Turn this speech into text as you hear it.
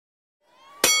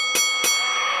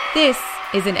This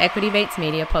is an Equity Mates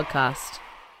Media podcast.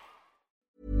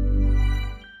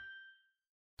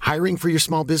 Hiring for your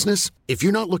small business? If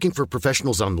you're not looking for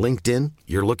professionals on LinkedIn,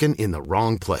 you're looking in the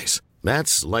wrong place.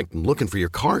 That's like looking for your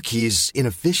car keys in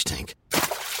a fish tank.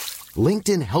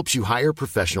 LinkedIn helps you hire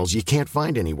professionals you can't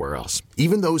find anywhere else,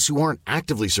 even those who aren't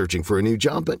actively searching for a new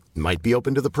job but might be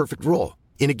open to the perfect role.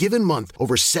 In a given month,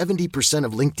 over 70%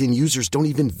 of LinkedIn users don't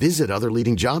even visit other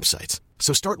leading job sites.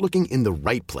 So start looking in the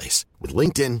right place. With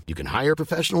LinkedIn, you can hire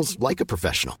professionals like a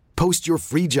professional. Post your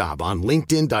free job on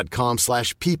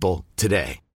linkedin.com/people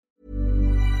today.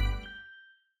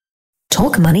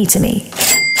 Talk money to me.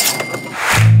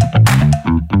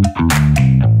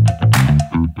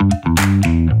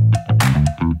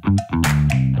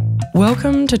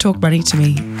 Welcome to Talk Money to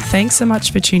Me. Thanks so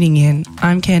much for tuning in.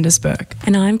 I'm Candice Burke.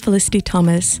 And I'm Felicity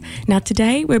Thomas. Now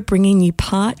today we're bringing you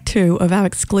part 2 of our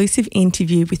exclusive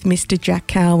interview with Mr. Jack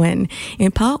Cowin.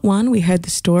 In part 1 we heard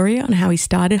the story on how he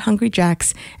started Hungry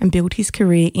Jack's and built his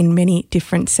career in many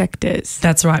different sectors.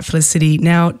 That's right, Felicity.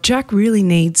 Now, Jack really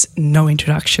needs no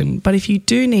introduction, but if you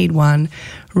do need one,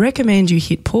 recommend you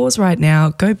hit pause right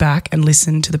now, go back and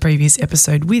listen to the previous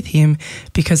episode with him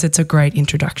because it's a great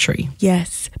introductory.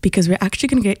 Yes, because we're actually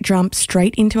going to jump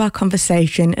straight into our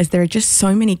conversation as there are just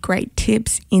so many great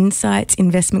tips, insights,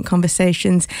 investment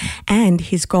conversations, and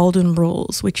his golden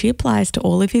rules, which he applies to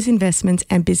all of his investments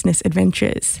and business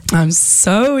adventures. I'm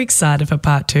so excited for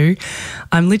part 2.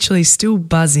 I'm literally still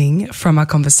buzzing from our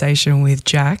conversation with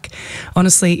Jack.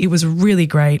 Honestly, it was really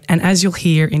great. And as you'll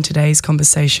hear in today's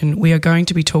conversation, we are going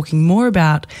to be talking more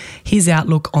about his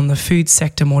outlook on the food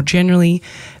sector more generally,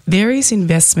 various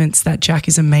investments that Jack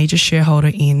is a major shareholder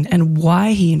in, and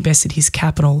why he invested his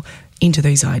capital into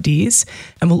these ideas.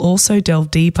 And we'll also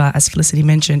delve deeper, as Felicity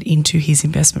mentioned, into his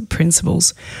investment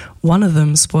principles. One of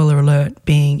them, spoiler alert,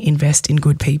 being invest in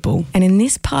good people. And in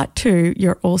this part 2,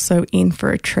 you're also in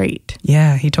for a treat.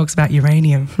 Yeah, he talks about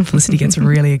uranium. Felicity gets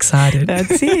really excited.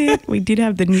 That's it. We did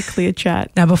have the nuclear chat.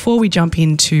 Now, before we jump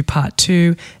into part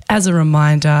 2, as a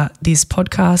reminder, this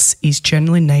podcast is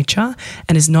general in nature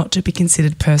and is not to be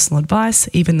considered personal advice,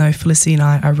 even though Felicity and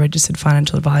I are registered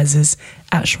financial advisors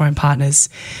at Shaw & Partners.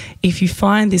 If you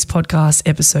find this podcast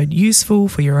episode useful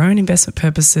for your own investment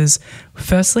purposes,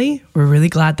 firstly, we're really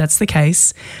glad that's the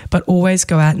case, but always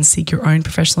go out and seek your own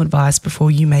professional advice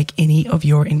before you make any of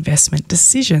your investment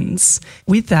decisions.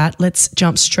 With that, let's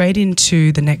jump straight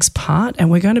into the next part, and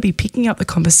we're going to be picking up the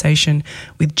conversation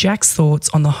with Jack's thoughts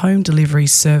on the home delivery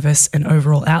service and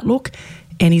overall outlook,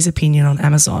 and his opinion on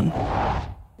Amazon.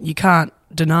 You can't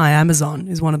deny Amazon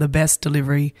is one of the best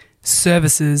delivery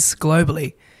services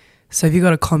globally. So have you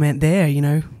got a comment there, you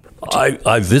know?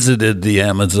 I visited the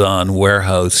Amazon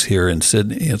warehouse here in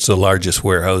Sydney. It's the largest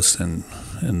warehouse in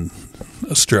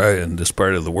Australia and this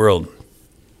part of the world.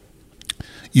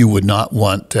 You would not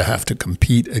want to have to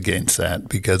compete against that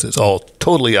because it's all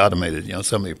totally automated. You know,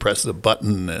 somebody presses a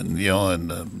button, and the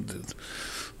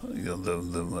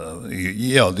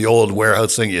old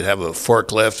warehouse thing. You'd have a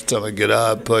forklift. Somebody get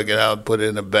up, pick it out, put it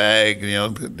in a bag. You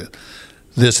know,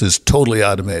 this is totally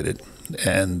automated,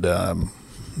 and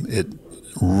it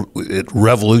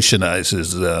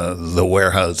revolutionizes the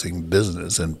warehousing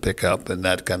business and pickup, and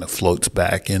that kind of floats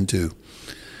back into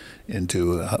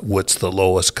what's the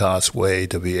lowest cost way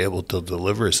to be able to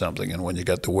deliver something. And when you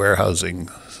got the warehousing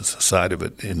side of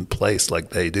it in place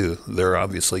like they do, they're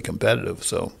obviously competitive.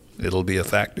 So it'll be a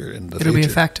factor in the future. It'll be a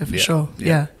factor for sure.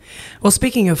 Yeah. Well,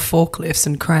 speaking of forklifts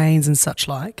and cranes and such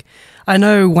like, I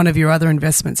know one of your other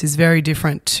investments is very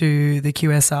different to the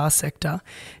QSR sector.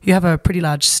 You have a pretty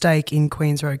large stake in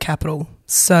Queen's Road Capital.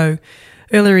 So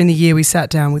earlier in the year, we sat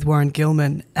down with Warren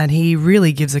Gilman, and he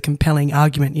really gives a compelling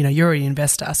argument. You know, you're an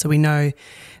investor, so we know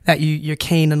that you're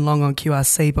keen and long on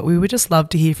QRC, but we would just love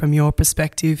to hear from your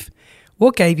perspective.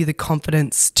 What gave you the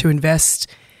confidence to invest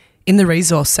in the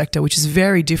resource sector, which is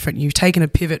very different? You've taken a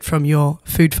pivot from your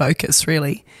food focus,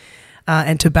 really,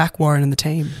 and to back Warren and the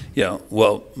team. Yeah,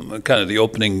 well, kind of the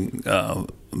opening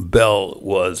bell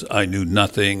was I knew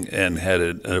nothing and had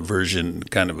an aversion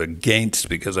kind of against,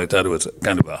 because I thought it was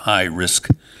kind of a high-risk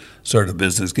sort of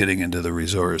business getting into the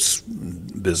resource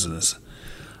business.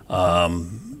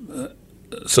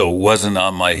 So it wasn't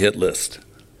on my hit list.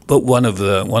 But one of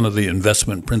the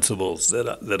investment principles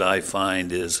that I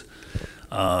find is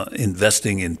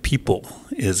investing in people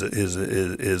is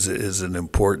an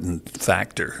important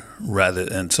factor,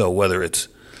 and so whether it's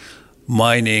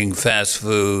mining, fast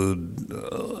food,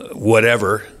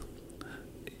 whatever,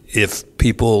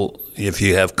 if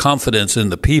you have confidence in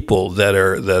the people that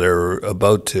are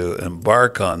about to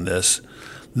embark on this,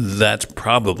 that's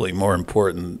probably more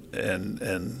important,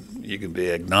 and you can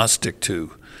be agnostic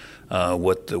to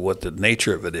what the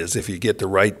nature of it is. If you get the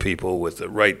right people with the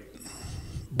right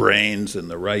brains and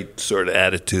the right sort of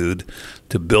attitude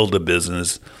to build a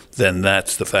business, then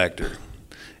that's the factor.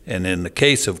 And in the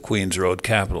case of Queens Road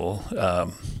Capital,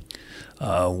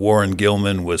 Warren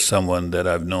Gilman was someone that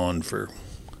I've known for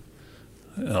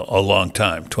a long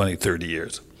time, 20, 30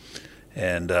 years.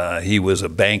 And he was a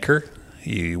banker.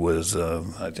 He was,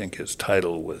 I think his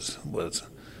title was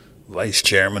vice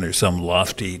chairman or some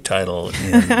lofty title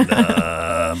in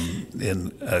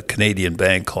a Canadian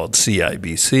bank called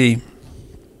CIBC.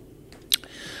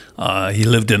 He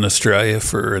lived in Australia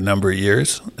for a number of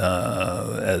years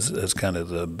as kind of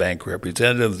the bank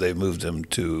representative. They moved him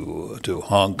to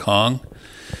Hong Kong,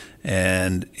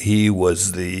 and he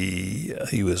was the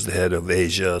head of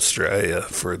Asia, Australia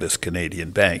for this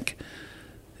Canadian bank.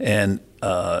 And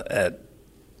at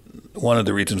one of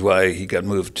the reasons why he got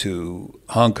moved to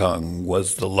Hong Kong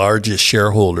was the largest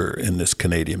shareholder in this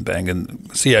Canadian bank. And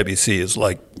CIBC is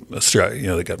like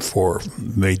Australia. They got 4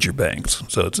 major banks.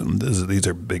 So these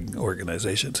are big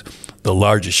organizations. The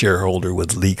largest shareholder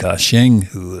was Li Ka-shing,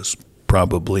 who is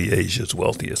probably Asia's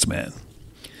wealthiest man.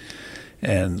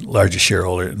 And largest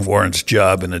shareholder. And Warren's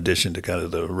job, in addition to kind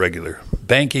of the regular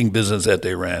banking business that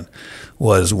they ran,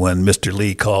 was when Mr.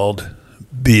 Li called,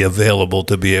 be available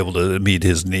to be able to meet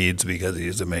his needs because he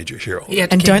is a major shareholder.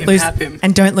 And don't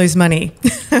lose money.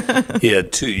 He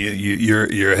had 2.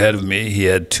 You're ahead of me. He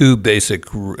had 2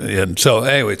 basic. And so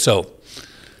anyway,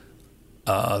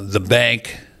 the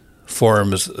bank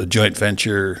forms a joint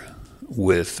venture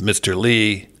with Mr.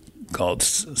 Li called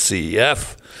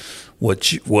CEF,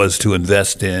 which was to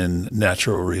invest in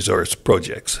natural resource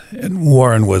projects. And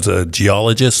Warren was a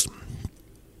geologist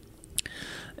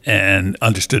and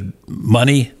understood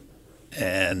money,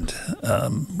 and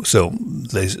so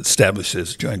they established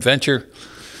this joint venture,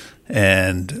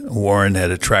 and Warren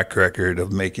had a track record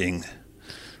of making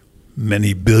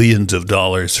many billions of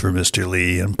dollars for Mr.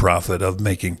 Li and profit of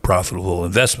making profitable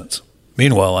investments.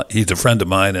 Meanwhile, he's a friend of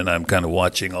mine, and I'm kind of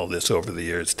watching all this over the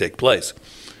years take place.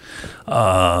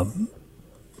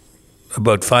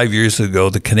 About 5 years ago,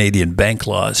 the Canadian bank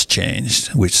laws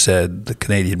changed, which said the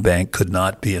Canadian bank could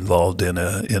not be involved in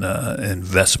a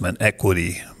investment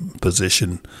equity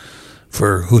position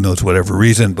for who knows whatever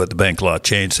reason. But the bank law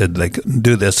changed, said they couldn't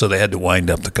do this, so they had to wind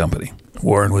up the company.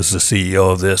 Warren was the CEO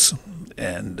of this,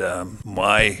 and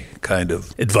my kind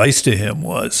of advice to him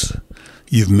was,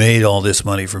 you've made all this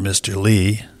money for Mr.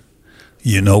 Li.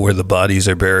 You know where the bodies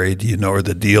are buried. You know where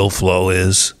the deal flow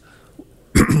is.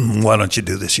 Why don't you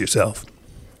do this yourself?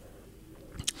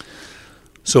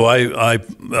 So he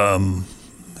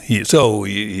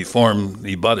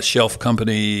bought a shelf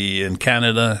company in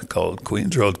Canada called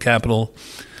Queens Road Capital,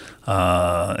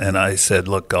 and I said,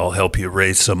 look, I'll help you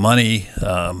raise some money.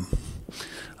 I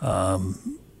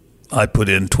put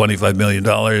in $25 million.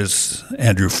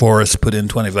 Andrew Forrest put in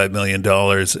 $25 million,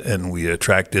 and we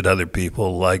attracted other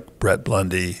people like Brett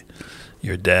Blundy,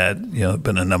 your dad,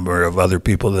 been a number of other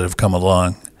people that have come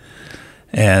along.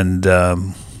 And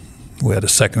we had a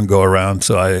second go around,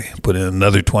 so I put in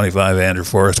another 25. Andrew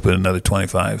Forrest put in another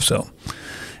 25. So,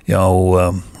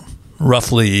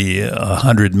 roughly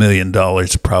 $100 million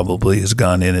probably has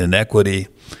gone in equity.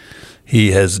 He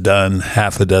has done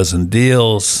 6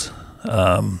 deals.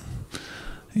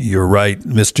 You're right.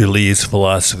 Mr. Li's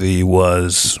philosophy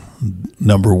was,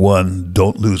 number 1,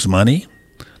 don't lose money.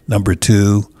 Number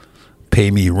 2, pay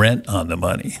me rent on the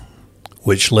money,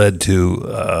 which led to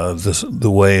the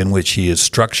way in which he has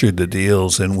structured the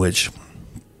deals, in which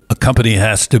a company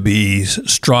has to be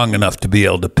strong enough to be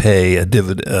able to pay a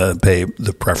dividend, pay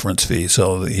the preference fee.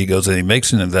 So he goes and he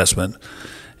makes an investment,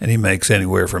 and he makes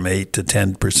anywhere from 8 to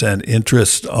 10%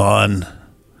 interest on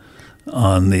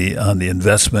the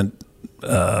investment,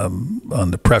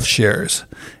 on the pref shares,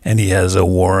 and he has a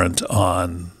warrant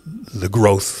on the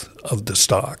growth of the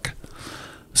stock.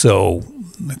 So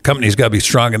the company's got to be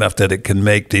strong enough that it can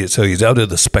make so he's out of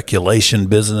the speculation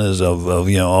business of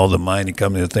all the mining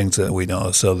companies, the things that we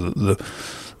know. So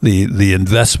the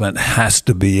investment has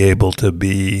to be able to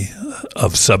be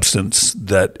of substance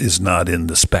that is not in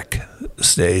the spec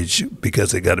stage,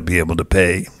 because they got to be able to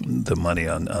pay the money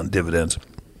on dividends.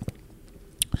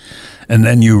 And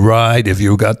then you ride, if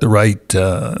you've got the right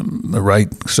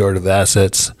sort of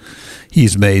assets.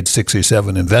 He's made 6 or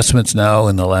 7 investments now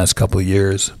in the last couple of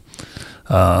years.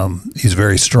 He's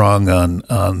very strong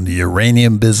on the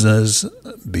uranium business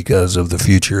because of the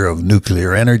future of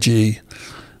nuclear energy,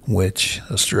 which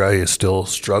Australia still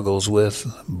struggles with.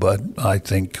 But I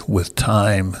think with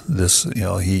time, this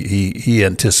he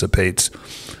anticipates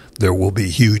there will be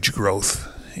huge growth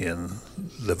in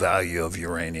the value of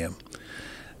uranium.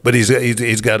 But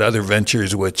he's got other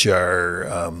ventures which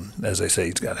are, as I say,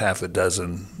 he's got half a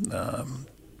dozen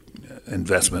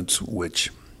investments which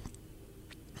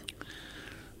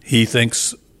he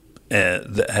thinks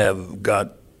that have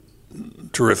got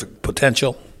terrific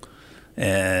potential,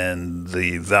 and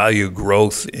the value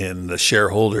growth in the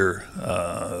shareholder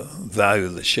value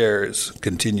of the shares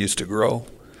continues to grow.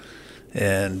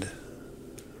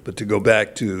 But to go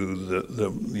back to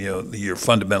your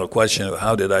fundamental question of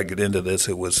how did I get into this,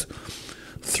 it was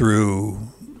through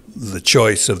the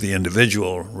choice of the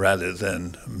individual rather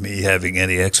than me having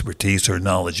any expertise or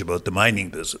knowledge about the mining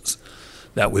business.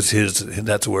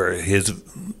 That's where his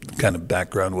kind of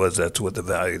background was. That's what the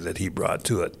value that he brought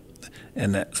to it.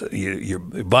 And you're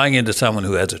buying into someone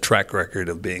who has a track record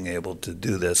of being able to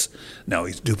do this. Now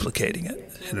he's duplicating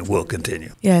it, and it will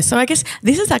continue. Yeah, so I guess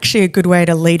this is actually a good way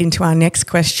to lead into our next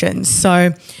question.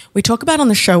 So we talk about on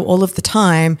the show all of the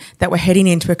time that we're heading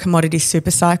into a commodity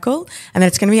super cycle, and that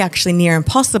it's going to be actually near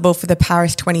impossible for the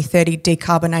Paris 2030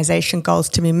 decarbonisation goals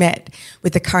to be met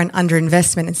with the current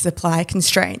underinvestment and supply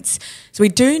constraints. So we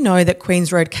do know that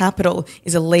Queen's Road Capital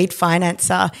is a lead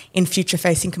financer in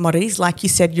future-facing commodities, like you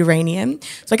said, uranium.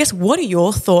 So I guess what are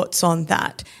your thoughts on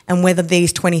that and whether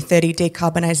these 2030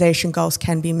 decarbonisation goals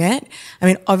can be met? I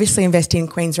mean, obviously investing in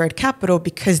Queen's Road Capital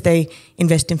because they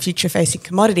invest in future-facing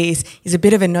commodities is a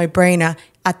bit of a no-brainer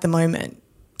at the moment.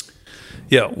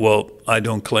 Yeah, well, I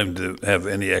don't claim to have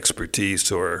any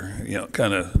expertise or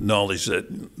kind of knowledge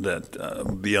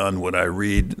that beyond what I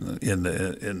read in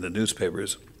the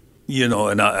newspapers.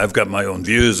 And I've got my own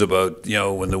views about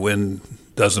when the wind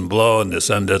doesn't blow and the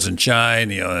sun doesn't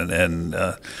shine, and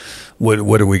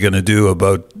what are we going to do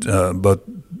about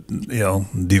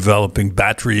developing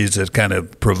batteries that kind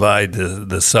of provide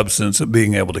the substance of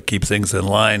being able to keep things in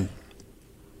line.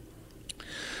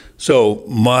 So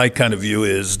my kind of view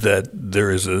is that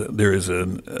there is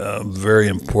a very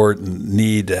important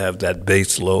need to have that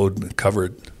base load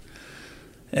covered,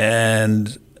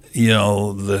 and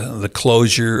the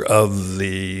closure of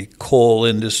the coal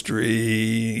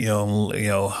industry.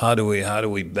 How do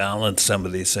we balance some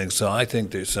of these things? So I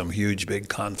think there's some huge big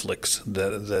conflicts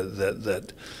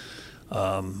that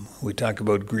we talk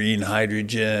about green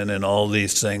hydrogen and all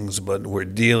these things, but we're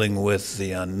dealing with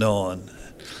the unknown.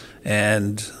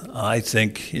 And I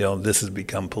think, this has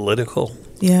become political.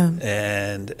 Yeah.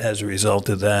 And as a result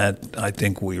of that, I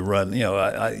think we run,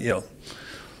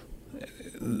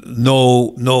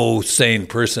 no sane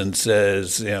person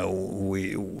says,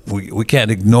 we can't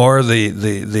ignore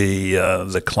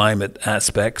the climate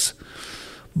aspects,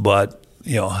 but,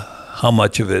 how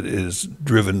much of it is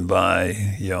driven by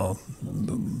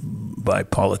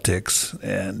politics,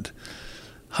 and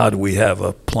how do we have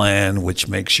a plan which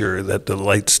makes sure that the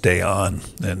lights stay on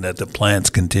and that the plants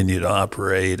continue to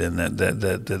operate, and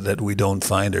that we don't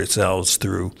find ourselves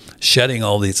through shutting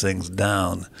all these things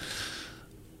down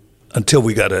until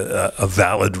we got a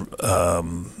valid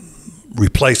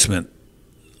replacement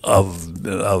and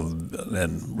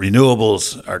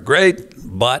renewables are great,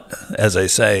 but as I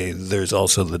say, there's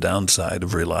also the downside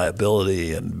of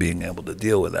reliability and being able to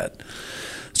deal with that.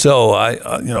 So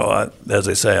as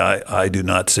I say, I do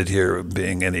not sit here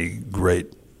having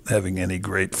any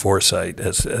great foresight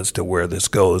as to where this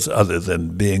goes, other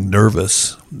than being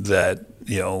nervous that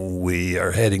we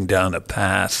are heading down a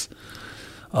path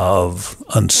of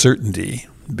uncertainty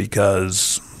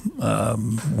because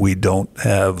we don't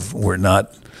have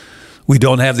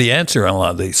the answer on a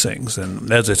lot of these things.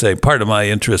 And as I say, part of my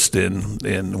interest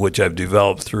in which I've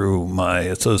developed through my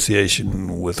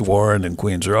association with Warren and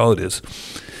Queen's Road is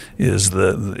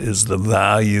the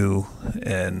value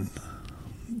and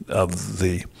of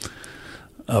the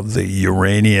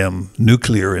uranium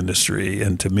nuclear industry.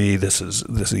 And to me, this is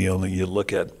you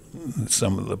look at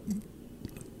some of the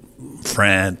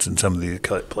France and some of the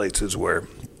places where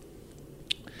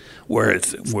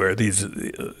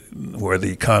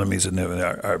the economies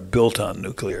are built on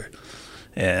nuclear.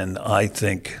 And I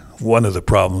think one of the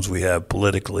problems we have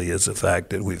politically is the fact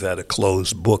that we've had a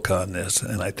closed book on this,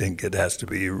 and I think it has to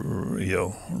be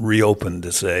reopened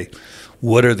to say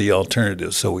what are the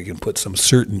alternatives so we can put some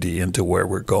certainty into where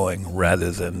we're going,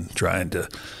 rather than trying to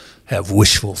have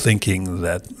wishful thinking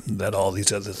that all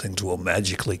these other things will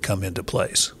magically come into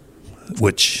place,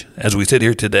 which, as we sit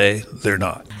here today, they're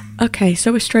not. Okay,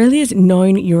 so Australia's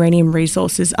known uranium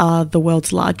resources are the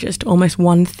world's largest, almost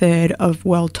 1/3 of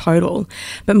world total,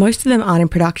 but most of them aren't in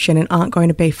production and aren't going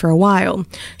to be for a while.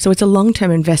 So it's a long-term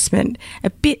investment,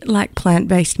 a bit like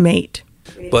plant-based meat.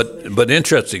 But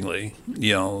interestingly,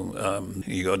 you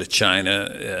go to China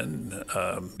and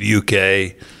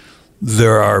UK,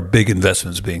 there are big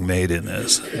investments being made in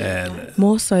this, and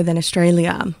More so than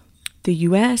Australia. The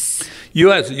US?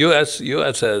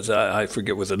 U.S. has, I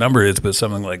forget what the number is, but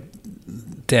something like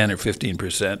 10 or 15%,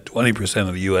 20%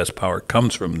 of the U.S. power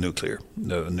comes from nuclear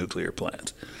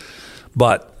plants.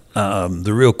 But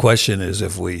the real question is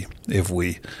if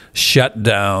we shut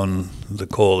down the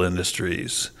coal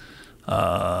industries,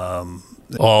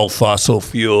 all fossil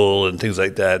fuel and things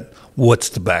like that, what's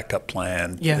the backup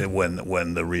plan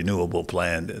when the renewable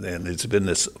plan? And it's been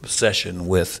this obsession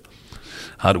with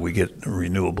how do we get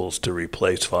renewables to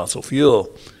replace fossil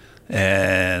fuel?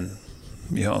 And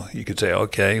you could say,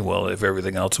 okay, well, if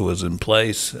everything else was in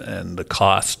place and the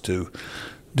cost to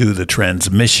do the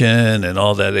transmission and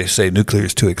all that, they say nuclear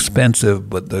is too expensive,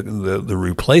 but the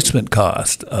replacement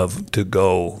cost to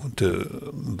go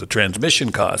to the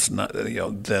transmission cost,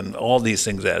 then all these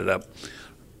things added up.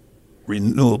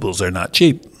 Renewables are not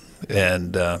cheap,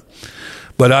 and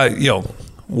but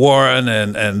Warren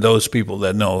and those people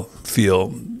that know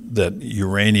feel that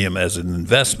uranium as an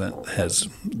investment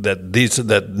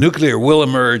that nuclear will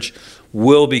emerge,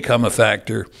 will become a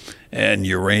factor, and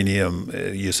uranium.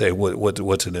 You say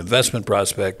what's an investment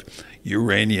prospect?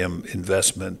 Uranium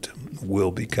investment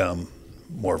will become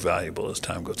more valuable as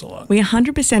time goes along. We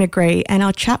 100% agree, and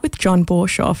our chat with John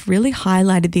Borshoff really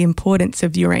highlighted the importance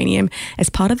of uranium as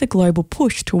part of the global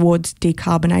push towards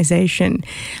decarbonisation.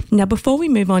 Now, before we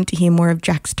move on to hear more of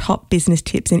Jack's top business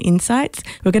tips and insights,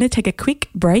 we're going to take a quick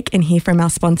break and hear from our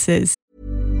sponsors.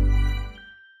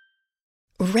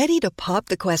 Ready to pop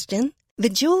the question? The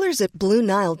jewelers at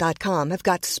BlueNile.com have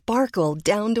got sparkle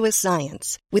down to a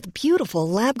science with beautiful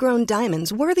lab-grown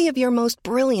diamonds worthy of your most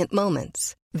brilliant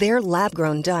moments. Their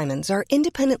lab-grown diamonds are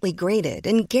independently graded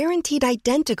and guaranteed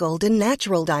identical to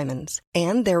natural diamonds,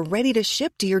 and they're ready to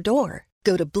ship to your door.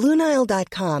 Go to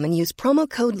BlueNile.com and use promo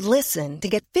code LISTEN to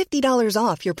get $50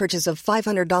 off your purchase of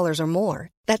 $500 or more.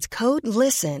 That's code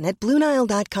LISTEN at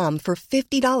BlueNile.com for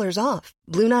 $50 off.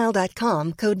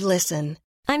 BlueNile.com, code LISTEN.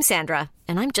 I'm Sandra,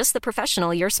 and I'm just the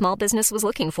professional your small business was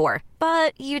looking for.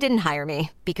 But you didn't hire me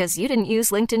because you didn't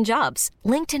use LinkedIn Jobs.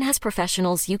 LinkedIn has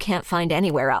professionals you can't find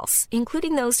anywhere else,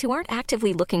 including those who aren't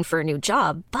actively looking for a new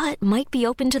job, but might be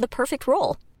open to the perfect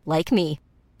role, like me.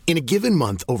 In a given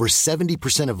month, over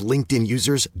 70% of LinkedIn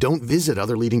users don't visit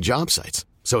other leading job sites.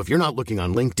 So if you're not looking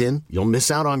on LinkedIn, you'll miss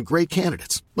out on great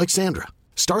candidates like Sandra.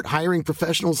 Start hiring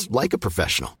professionals like a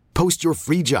professional. Post your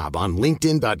free job on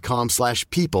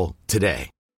linkedin.com/people today.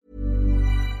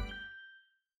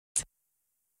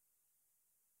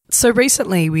 So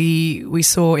recently we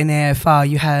saw in the AFR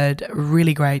you had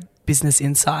really great business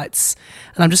insights,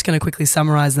 and I'm just going to quickly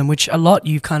summarize them, which a lot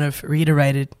you've kind of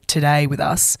reiterated today with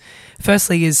us.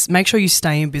 Firstly is make sure you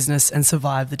stay in business and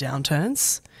survive the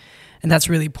downturns. And that's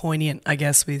really poignant, I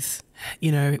guess, with,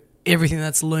 everything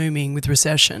that's looming with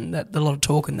recession, that a lot of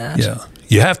talk in that. Yeah.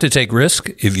 You have to take risk.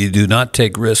 If you do not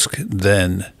take risk,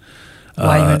 then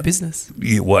why are you in business?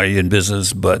 Why are you in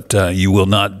business? But you will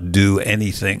not do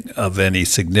anything of any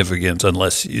significance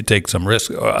unless you take some risk.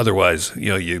 Or otherwise,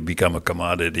 you become a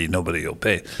commodity. Nobody will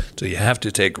pay. So you have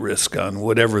to take risk on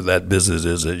whatever that business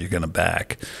is that you're going to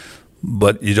back.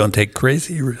 But you don't take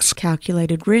crazy risk.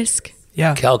 Calculated risk.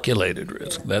 Yeah. Calculated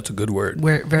risk. That's a good word.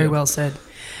 Very well said.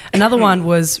 Another one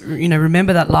was,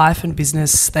 remember that life and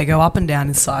business, they go up and down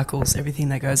in cycles. Everything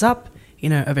that goes up,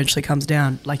 eventually comes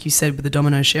down, like you said with the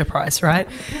Domino share price, right?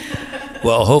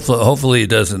 Well, hopefully it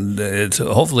doesn't. It's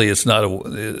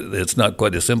not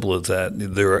quite as simple as that.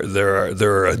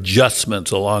 There are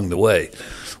adjustments along the way.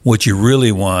 What you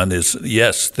really want is,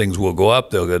 yes, things will go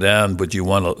up, they'll go down, but you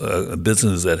want a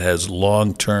business that has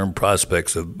long-term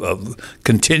prospects of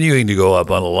continuing to go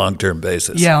up on a long-term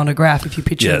basis. Yeah, on a graph, if you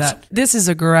picture Yes. that. This is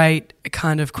a great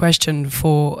kind of question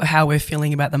for how we're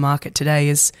feeling about the market today.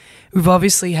 Is we've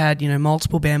obviously had,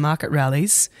 multiple bear market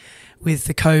rallies with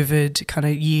the COVID kind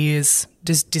of years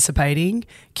just dissipating.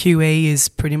 QE is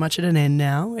pretty much at an end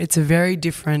now. It's a very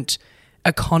different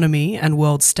economy and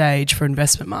world stage for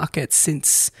investment markets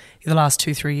since the last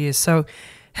 2-3 years. So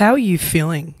how are you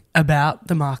feeling about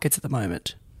the markets at the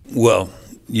moment? Well,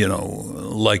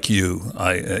 like you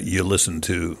listen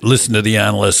to the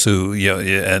analysts who,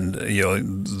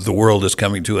 the world is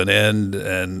coming to an end,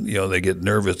 and, they get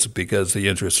nervous because the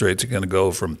interest rates are going to go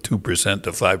from 2%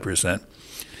 to 5%.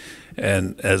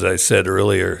 And as I said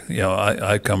earlier,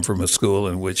 I come from a school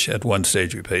in which at one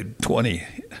stage we paid 20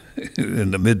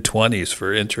 in the mid-20s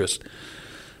for interest.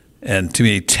 And to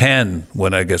me, 10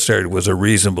 when I got started was a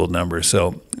reasonable number.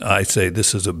 So I say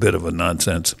this is a bit of a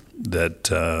nonsense that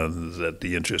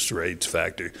the interest rates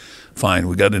factor. Fine,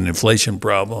 we got an inflation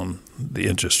problem. The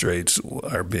interest rates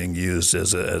are being used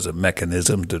as a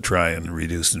mechanism to try and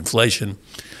reduce inflation.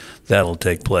 That'll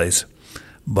take place.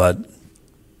 But,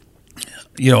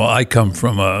 I come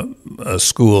from a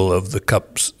school of the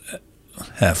cups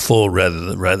half full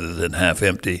rather than half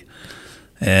empty.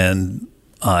 And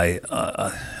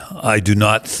I do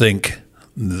not think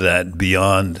that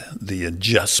beyond the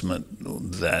adjustment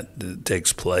that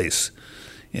takes place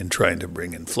in trying to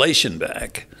bring inflation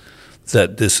back,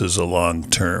 that this is a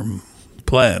long-term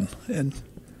plan. And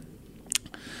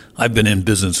I've been in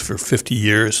business for 50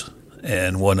 years,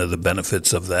 and one of the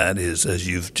benefits of that is, as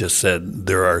you've just said,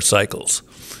 there are cycles.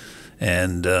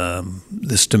 And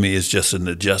this to me is just an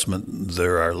adjustment.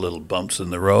 There are little bumps in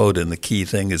the road, and the key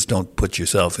thing is don't put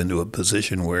yourself into a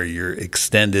position where you're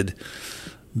extended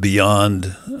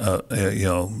beyond, what's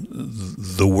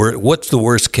the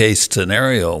worst case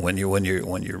scenario when you're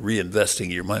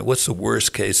reinvesting your money? What's the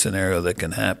worst case scenario that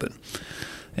can happen?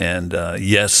 And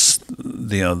yes,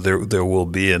 there will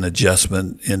be an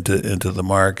adjustment into the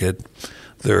market.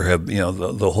 There have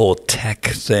the whole tech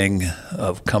thing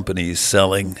of companies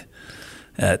selling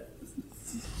at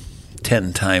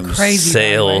 10 times Crazy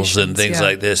sales and things yeah.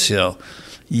 like this.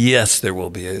 Yes, there'll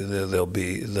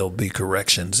be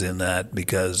corrections in that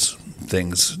because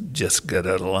things just get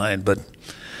out of line. But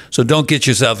so don't get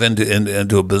yourself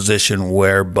into a position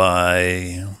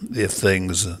whereby if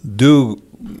things do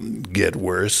get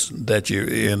worse, that you're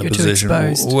in a position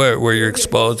where you're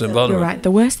exposed and vulnerable. You're right. The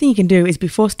worst thing you can do is be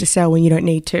forced to sell when you don't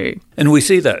need to. And we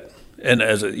see that. And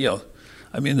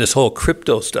this whole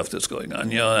crypto stuff that's going on,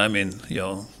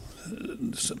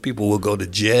 people will go to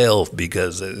jail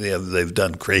because they've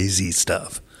done crazy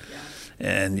stuff.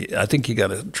 And I think you got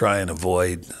to try and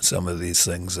avoid some of these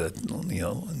things that,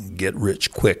 get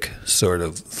rich quick sort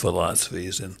of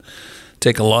philosophies and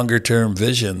take a longer term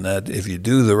vision that if you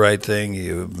do the right thing,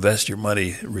 you invest your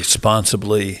money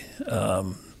responsibly,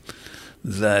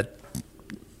 that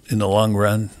in the long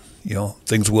run,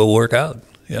 things will work out.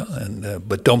 Yeah,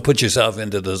 but don't put yourself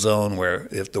into the zone where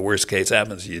if the worst case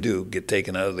happens, you do get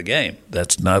taken out of the game.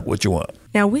 That's not what you want.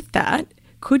 Now, with that,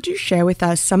 could you share with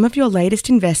us some of your latest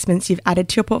investments you've added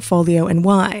to your portfolio and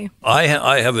why? I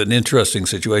have an interesting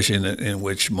situation in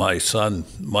which my son,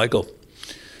 Michael,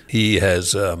 he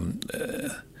has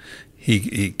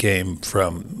he came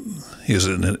from he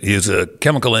was a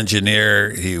chemical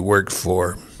engineer. He worked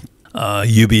for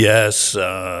UBS.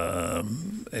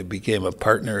 I became a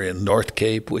partner in North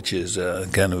Cape, which is a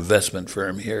kind of investment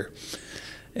firm here.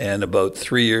 And about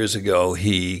 3 years ago,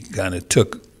 he kind of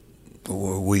took.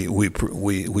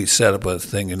 We set up a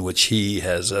thing in which he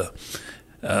has an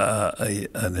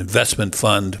investment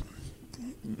fund.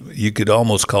 You could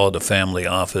almost call it a family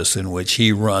office in which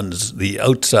he runs the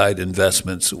outside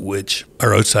investments, which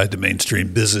are outside the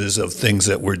mainstream business of things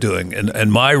that we're doing.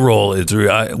 And my role is to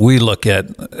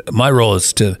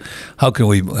how can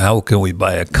we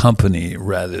buy a company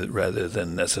rather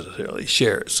than necessarily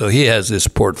shares. So he has this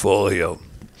portfolio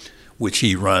which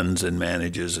he runs and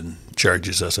manages and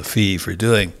charges us a fee for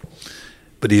doing.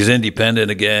 But he's independent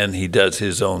again. He does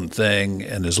his own thing,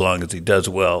 and as long as he does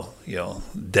well,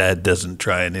 Dad doesn't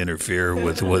try and interfere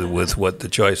with what the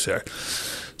choices are.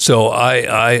 So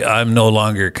I'm no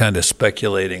longer kind of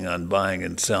speculating on buying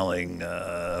and selling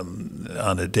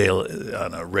on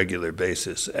a regular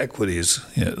basis equities,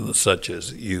 such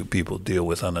as you people deal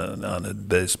with on a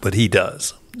base. But he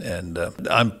does, and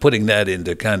I'm putting that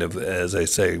into kind of, as I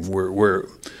say, we're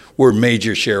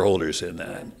major shareholders in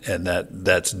that, and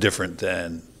that's different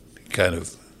than kind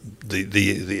of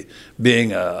the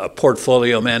being a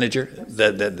portfolio manager.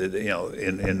 That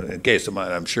in case of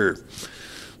mine, I'm sure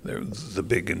the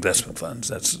big investment funds.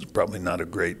 That's probably not a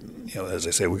great. As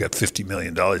I say, we got $50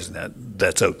 million in that.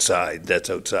 That's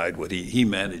outside what he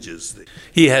manages.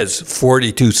 He has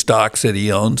 42 stocks that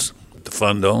he owns. The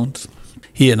fund owns.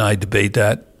 He and I debate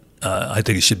that. I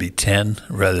think it should be 10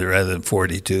 rather than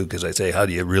 42 because I say, how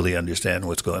do you really understand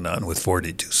what's going on with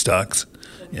 42 stocks?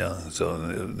 So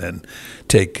then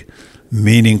take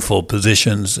meaningful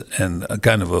positions and a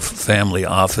kind of a family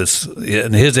office.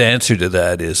 And his answer to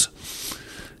that is,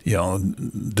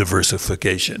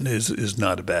 diversification is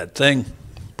not a bad thing,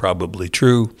 probably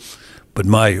true. But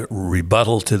my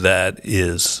rebuttal to that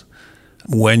is,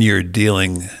 when you're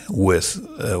dealing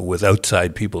with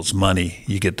outside people's money,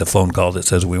 you get the phone call that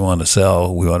says we want to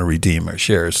sell, we want to redeem our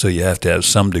shares. So you have to have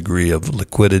some degree of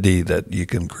liquidity that you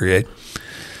can create.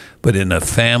 But in a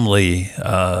family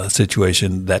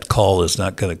situation, that call is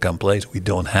not going to come place. We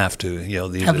don't have to,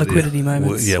 have liquidity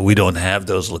moments. We don't have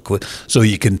those liquid. So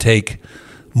you can take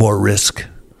more risk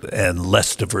and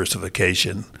less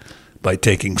diversification by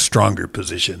taking stronger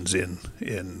positions in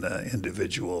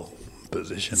individual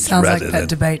positions. Sounds rather like that than,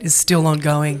 debate is still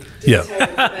ongoing.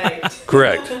 Yeah,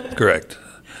 correct.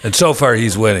 And so far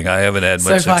he's winning. I haven't had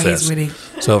much success. So far he's winning.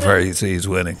 So far he's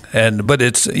winning. But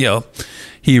it's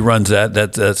he runs that.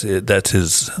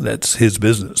 That's his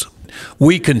business.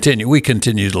 We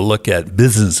continue to look at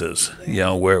businesses,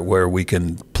 where we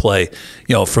can play.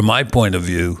 From my point of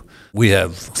view, we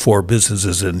have 4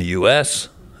 businesses in the U.S.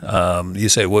 You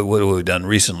say, what have we done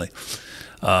recently?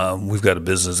 We've got a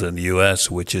business in the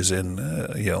U.S. which is in,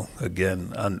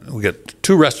 we got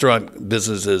 2 restaurant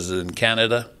businesses in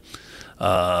Canada,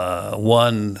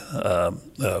 one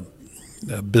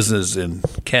business in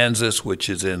Kansas, which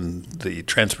is in the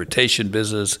transportation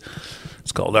business.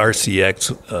 It's called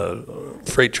RCX.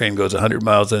 Freight train goes 100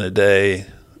 miles in a day,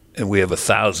 and we have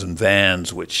 1,000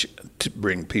 vans which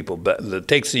bring people back. That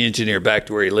takes the engineer back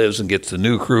to where he lives and gets the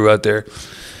new crew out there.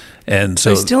 And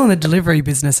so still in the delivery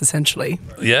business, essentially.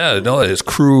 Yeah, no, it's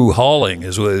crew hauling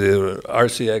is what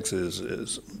RCX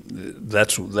is.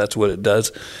 That's what it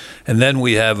does. And then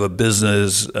we have a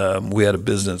business. We had a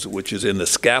business which is in the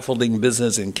scaffolding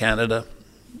business in Canada,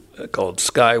 called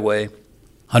Skyway.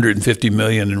 $150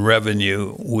 million in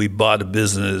revenue. We bought a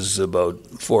business about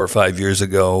 4 or 5 years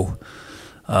ago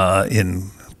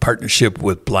in partnership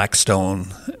with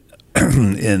Blackstone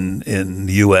in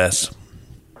the U.S.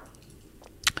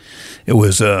 It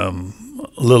was a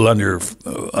little under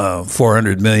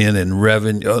 $400 million in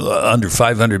revenue, under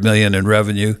 $500 million in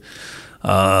revenue.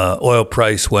 Oil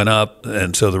price went up,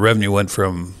 and so the revenue went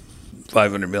from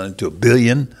 $500 million to $1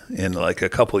 billion in like a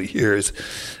couple of years,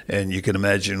 and you can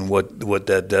imagine what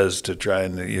that does to try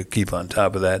and keep on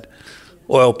top of that.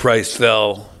 Oil price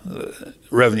fell,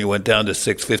 revenue went down to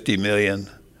 $650 million.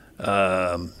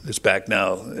 It's back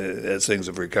now as things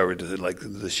have recovered to like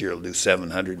this year it'll do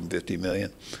 $750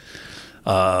 million.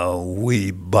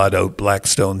 We bought out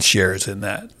Blackstone shares in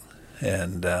that,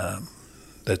 and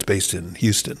that's based in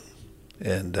Houston.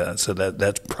 And so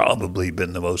that's probably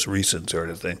been the most recent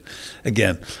sort of thing.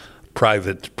 Again,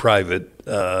 private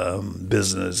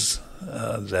business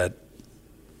that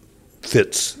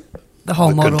fits the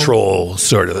whole model. Control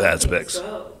sort of aspects.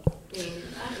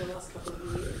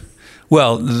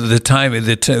 Well, this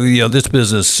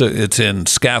business, it's in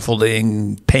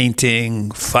scaffolding, painting,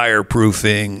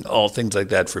 fireproofing, all things like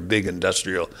that for big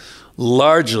industrial.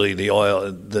 Largely the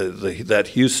oil, that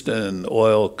Houston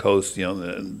oil coast, the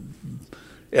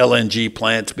LNG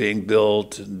plants being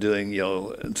built and doing,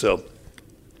 and so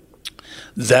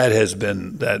that has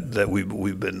been that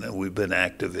we've been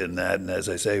active in that. And as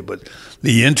I say, but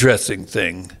the interesting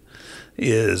thing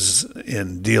is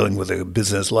in dealing with a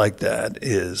business like that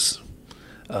is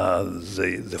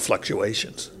the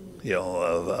fluctuations,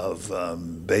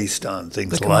 of based on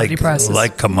things like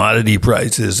commodity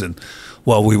prices, and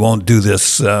we won't do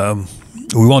this.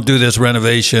 We won't do this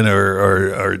renovation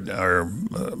or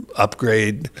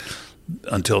upgrade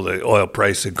until the oil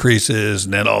price increases,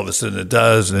 and then all of a sudden it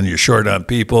does, and then you're short on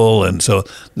people, and so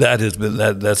that's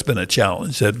been a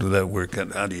challenge. How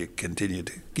do you continue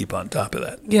to keep on top of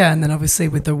that? Yeah, and then obviously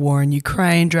with the war in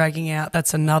Ukraine dragging out,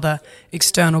 that's another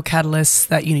external catalyst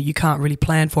that you can't really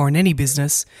plan for in any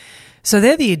business. So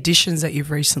they're the additions that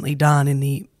you've recently done in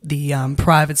the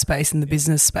private space and the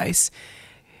business space.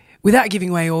 Without giving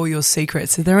away all your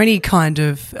secrets, are there any kind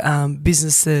of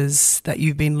businesses that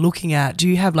you've been looking at? Do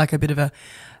you have like a bit of a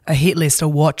hit list, a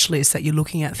watch list that you're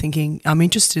looking at thinking, I'm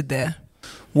interested there?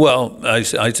 Well, I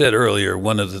said earlier,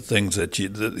 one of the things that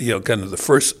kind of the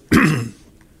first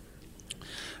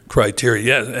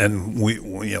criteria, and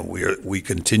we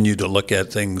continue to look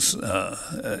at things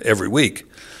every week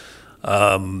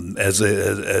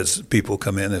as people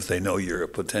come in, if they know you're a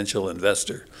potential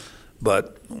investor.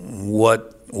 But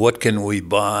what can we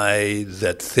buy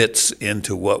that fits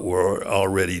into what we're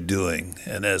already doing?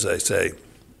 And as I say,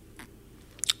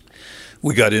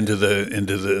 we got into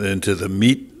the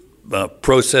meat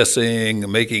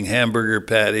processing, making hamburger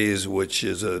patties, which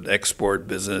is an export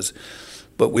business.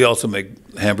 But we also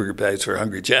make hamburger patties for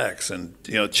Hungry Jack's and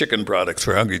chicken products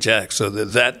for Hungry Jack's. So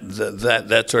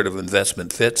that sort of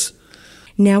investment fits.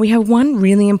 Now we have one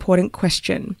really important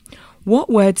question.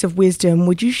 What words of wisdom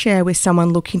would you share with someone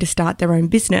looking to start their own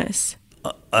business?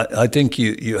 I think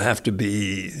you have to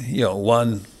be,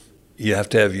 one, you have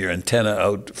to have your antenna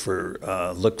out for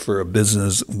look for a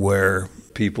business where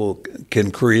people can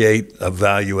create a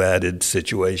value-added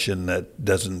situation that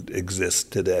doesn't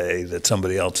exist today, that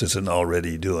somebody else isn't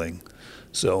already doing.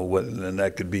 So, and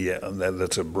that could be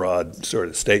that's a broad sort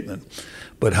of statement.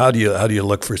 But how do you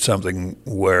look for something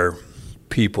where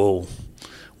people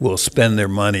will spend their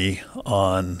money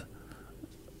on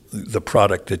the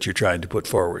product that you're trying to put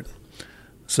forward.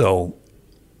 So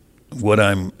what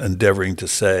I'm endeavoring to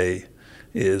say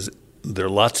is there are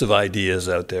lots of ideas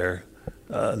out there.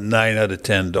 9 out of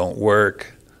 10 don't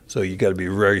work. So you got to be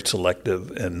very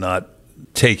selective and not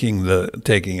taking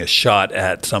a shot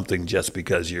at something just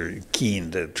because you're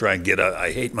keen to try and get out.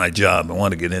 I hate my job. I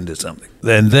want to get into something.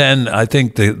 And then I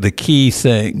think the key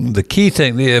thing,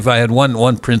 if I had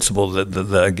one principle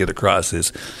that I get across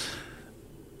is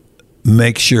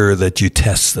make sure that you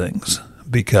test things,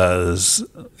 because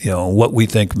what we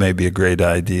think may be a great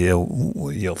idea,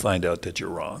 you'll find out that you're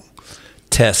wrong.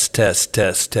 Test.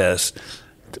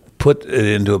 Put it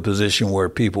into a position where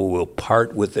people will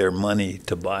part with their money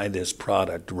to buy this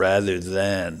product rather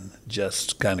than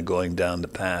just kind of going down the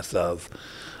path of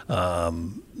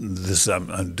I'm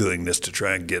doing this to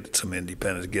try and get some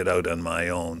independence, get out on my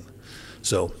own.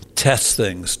 So test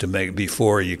things to make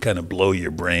before you kind of blow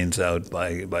your brains out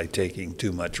by taking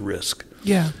too much risk.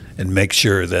 Yeah. And make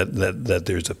sure that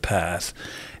there's a path.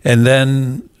 And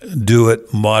then do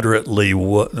it moderately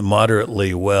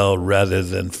well rather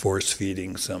than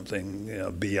force-feeding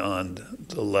something beyond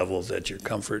the level that you're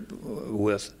comfort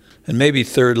with. And maybe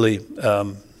thirdly,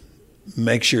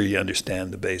 make sure you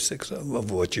understand the basics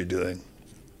of what you're doing.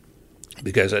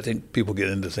 Because I think people get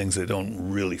into things they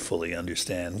don't really fully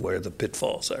understand where the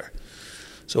pitfalls are.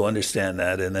 So understand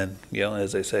that, and then,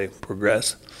 as I say,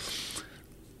 progress.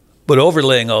 But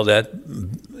overlaying all that,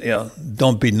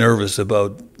 don't be nervous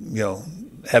about,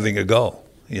 having a go,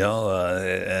 I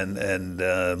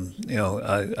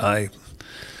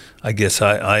guess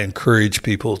I encourage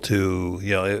people to,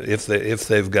 if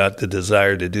they've got the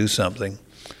desire to do something,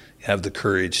 have the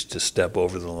courage to step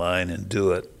over the line and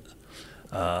do it.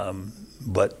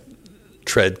 But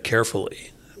tread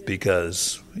carefully,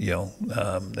 because,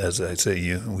 as I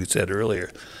say, we said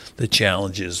earlier, the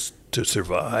challenge is to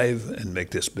survive and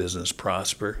make this business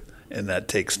prosper, and that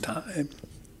takes time.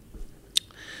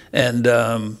 And,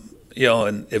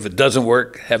 and if it doesn't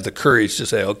work, have the courage to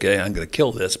say, okay, I'm going to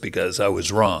kill this because I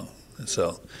was wrong.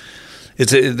 So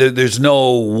there's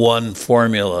no one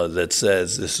formula that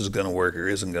says this is going to work or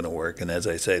isn't going to work. And as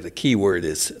I say, the key word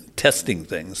is testing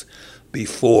things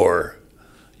before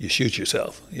you shoot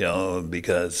yourself,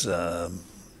 because that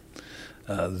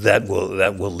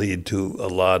will lead to a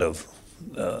lot of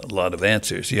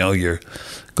answers. You're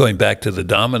going back to the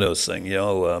dominoes thing.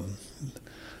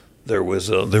 There was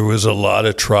a lot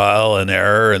of trial and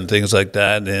error and things like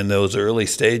that. And in those early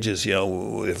stages,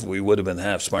 if we would have been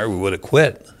half smart, we would have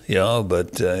quit.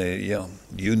 But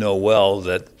well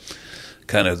that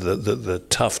kind of the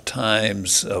tough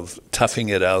times of toughing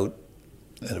it out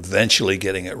and eventually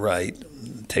getting it right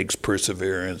takes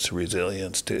perseverance,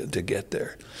 resilience to get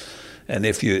there. And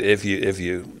if you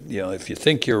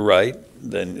think you're right,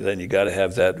 then you got to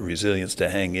have that resilience to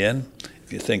hang in.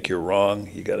 If you think you're wrong,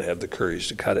 you got to have the courage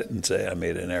to cut it and say, I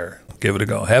made an error. Give it a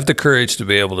go. Have the courage to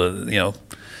be able to,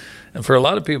 and for a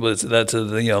lot of people, a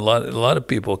lot of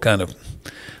people kind of.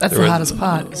 That's the hardest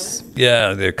part.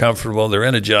 Yeah, they're comfortable. They're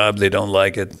in a job. They don't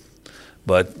like it.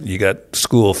 But you got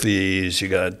school fees, you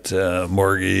got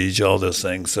mortgage, all those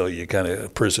things. So you kind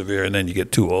of persevere, and then you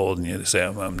get too old, and you say,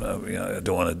 I don't want to.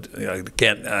 I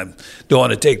don't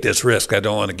want to take this risk. I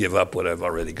don't want to give up what I've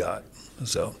already got.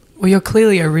 So. Well, you're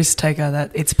clearly a risk taker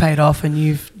that it's paid off, and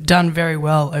you've done very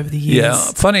well over the years. Yeah,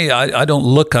 funny, I don't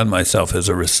look on myself as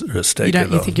a risk taker.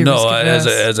 You think you're risk averse?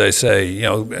 As I say,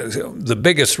 the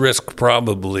biggest risk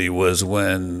probably was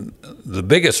when the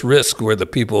biggest risk were the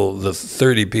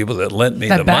 30 people that lent me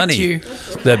the money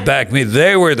that backed me.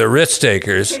 They were the risk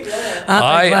takers.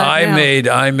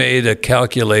 I made a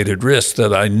calculated risk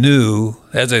that I knew.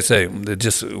 As I say,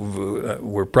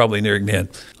 we're probably nearing the end.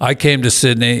 I came to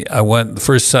Sydney. I went the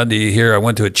first Sunday here. I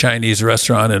went to a Chinese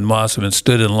restaurant in Mossam and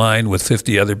stood in line with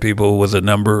 50 other people with a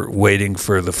number waiting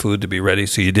for the food to be ready.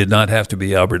 So you did not have to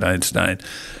be Albert Einstein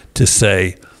to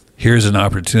say, here's an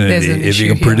opportunity. If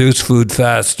you can produce food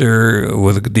faster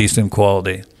with a decent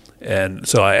quality. And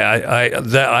so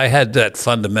I had that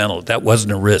fundamental. That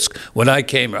wasn't a risk. When I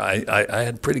came, I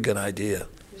had a pretty good idea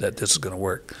that this is going to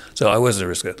work. So I wasn't a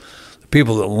risk.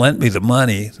 People that lent me the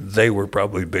money, they were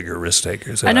probably bigger risk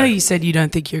takers. I know you said you don't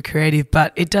think you're creative,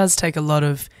 but it does take a lot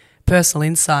of personal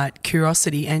insight,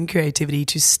 curiosity and creativity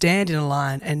to stand in a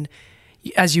line and,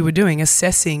 as you were doing,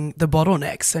 assessing the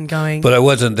bottlenecks and going... But I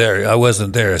wasn't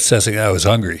there assessing. I was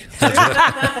hungry.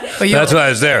 That's why I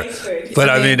was there. But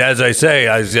I mean, as I say,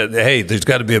 I said, hey, there's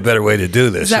got to be a better way to do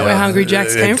this. Is that where Hungry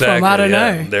Jacks came from? I don't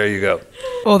know. There you go.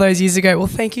 All those years ago. Well,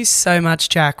 thank you so much,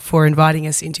 Jack, for inviting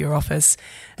us into your office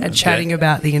and chatting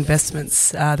about the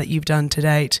investments that you've done to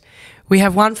date. We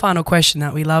have one final question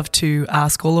that we love to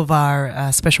ask all of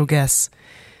our special guests.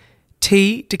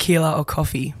 Tea, tequila, or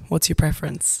coffee? What's your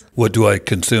preference? What do I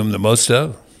consume the most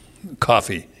of?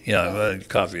 Coffee. Yeah,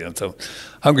 coffee. And so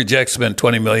Hungry Jack's spent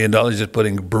 $20 million just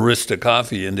putting barista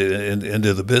coffee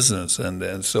into the business.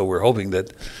 And so we're hoping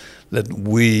that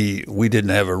we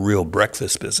didn't have a real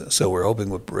breakfast business. So we're hoping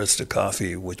with barista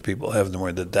coffee, which people have in the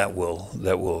morning, that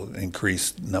will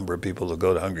increase the number of people that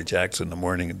go to Hungry Jack's in the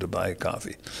morning to buy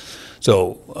coffee.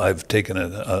 So I've taken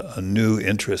a new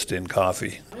interest in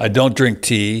coffee. I don't drink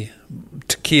tea.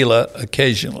 Tequila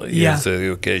occasionally, if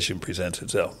the occasion presents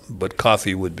itself. But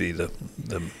coffee would be the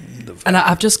And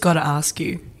I've just got to ask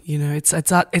you,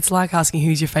 it's like asking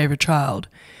who's your favorite child.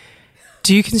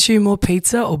 Do you consume more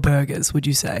pizza or burgers, would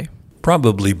you say?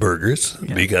 Probably burgers,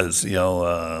 because it's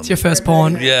your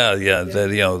firstborn.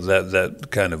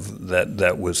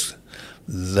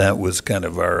 That was kind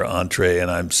of our entree, and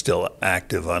I'm still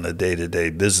active on a day-to-day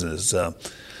business.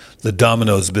 The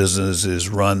Domino's business is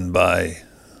run by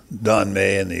Don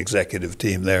May and the executive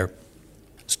team there.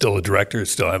 Still a director,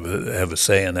 still have a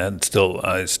say in that, and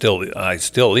I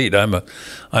still eat. I'm a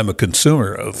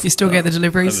consumer of. You still get the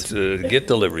deliveries? Get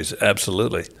deliveries,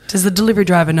 absolutely. Does the delivery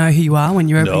driver know who you are when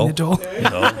you're opening the door?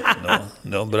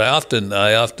 No. But I often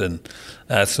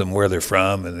ask them where they're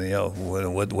from and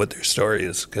what their story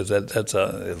is, because that's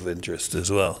of interest as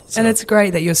well. So. And it's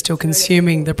great that you're still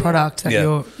consuming the product,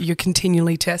 that you're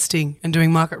continually testing and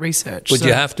doing market research. But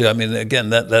you have to. I mean, again,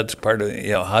 that's part of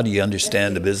how do you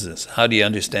understand the business? How do you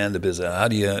understand the business? How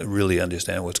do you really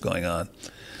understand what's going on?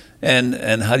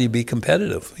 And how do you be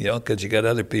competitive? Because you got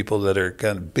other people that are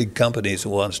kind of big companies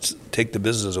who want to take the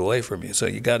business away from you. So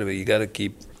you got to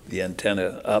keep the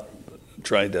antenna up,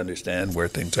 trying to understand where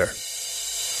things are.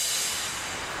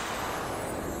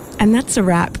 And that's a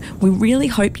wrap. We really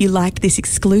hope you liked this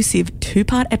exclusive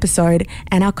 2-part episode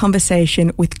and our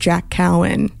conversation with Jack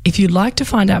Cowin. If you'd like to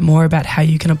find out more about how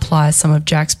you can apply some of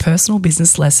Jack's personal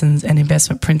business lessons and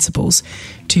investment principles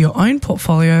to your own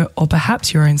portfolio or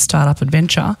perhaps your own startup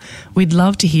adventure, we'd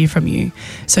love to hear from you.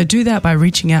 So do that by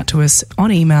reaching out to us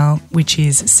on email, which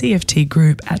is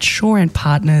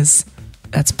cftgroup@shoreandpartners,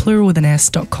 that's plural with an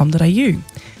s.com.au.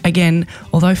 Again,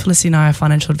 although Felicity and I are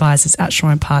financial advisors at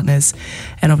Shore & Partners,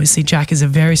 and obviously Jack is a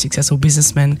very successful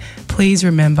businessman, please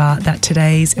remember that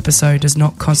today's episode does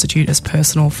not constitute as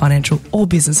personal, financial or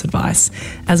business advice.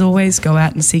 As always, go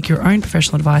out and seek your own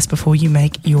professional advice before you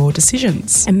make your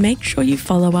decisions. And make sure you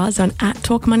follow us on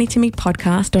 @TalkMoneyToMe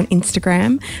podcast on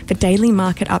Instagram for daily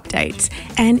market updates.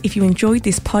 And if you enjoyed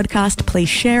this podcast, please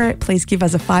share it. Please give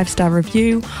us a 5-star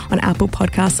review on Apple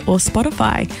Podcasts or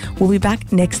Spotify. We'll be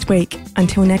back next week.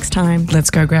 Until next time. Let's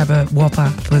go grab a Whopper,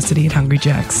 Felicity at Hungry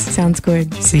Jack's. Sounds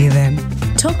good. See you then.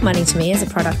 Talk Money to Me is a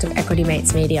product of Equity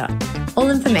Mates Media. All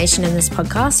information in this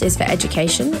podcast is for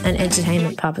education and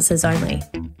entertainment purposes only.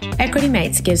 Equity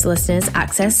Mates gives listeners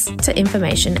access to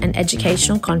information and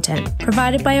educational content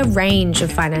provided by a range of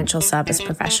financial service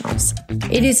professionals.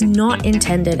 It is not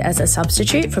intended as a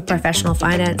substitute for professional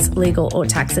finance, legal, or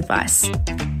tax advice.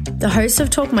 The hosts of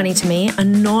Talk Money to Me are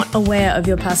not aware of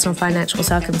your personal financial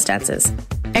circumstances.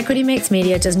 Equity Mates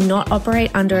Media does not operate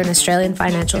under an Australian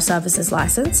Financial Services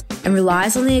licence and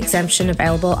relies on the exemption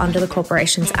available under the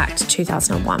Corporations Act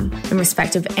 2001 in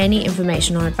respect of any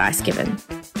information or advice given.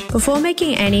 Before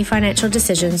making any financial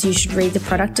decisions, you should read the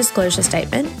product disclosure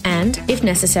statement and, if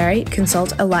necessary,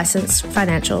 consult a licensed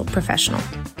financial professional.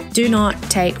 Do not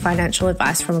take financial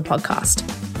advice from a podcast.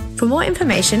 For more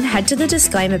information, head to the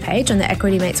disclaimer page on the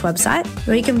Equity Mates website,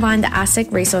 where you can find the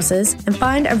ASIC resources and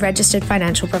find a registered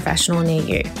financial professional near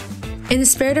you. In the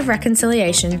spirit of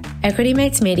reconciliation, Equity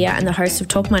Mates Media and the hosts of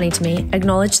Talk Money to Me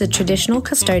acknowledge the traditional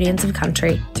custodians of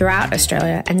country throughout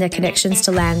Australia and their connections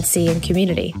to land, sea and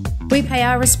community. We pay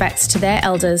our respects to their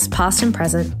elders, past and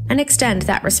present, and extend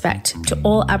that respect to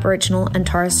all Aboriginal and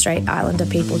Torres Strait Islander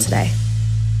people today.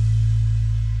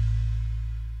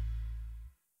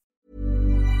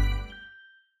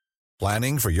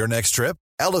 Planning for your next trip?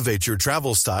 Elevate your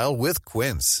travel style with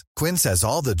Quince. Quince has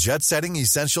all the jet-setting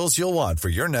essentials you'll want for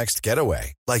your next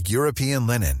getaway, like European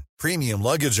linen, premium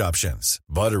luggage options,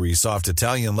 buttery soft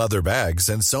Italian leather bags,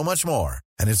 and so much more.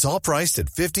 And it's all priced at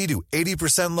 50 to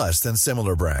 80% less than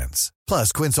similar brands.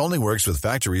 Plus, Quince only works with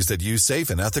factories that use safe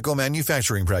and ethical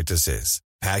manufacturing practices.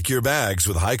 Pack your bags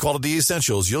with high-quality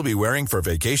essentials you'll be wearing for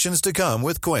vacations to come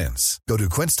with Quince. Go to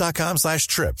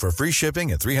quince.com/trip for free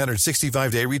shipping and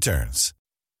 365-day returns.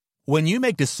 When you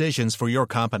make decisions for your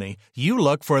company, you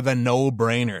look for the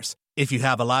no-brainers. If you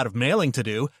have a lot of mailing to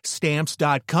do,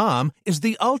 Stamps.com is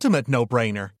the ultimate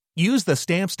no-brainer. Use the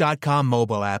Stamps.com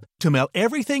mobile app to mail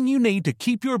everything you need to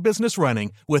keep your business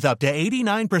running with up to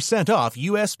 89% off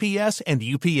USPS and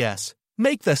UPS.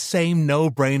 Make the same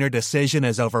no-brainer decision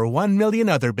as over 1 million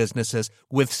other businesses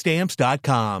with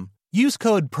Stamps.com. Use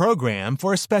code PROGRAM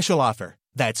for a special offer.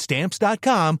 That's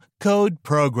Stamps.com, code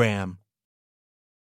PROGRAM.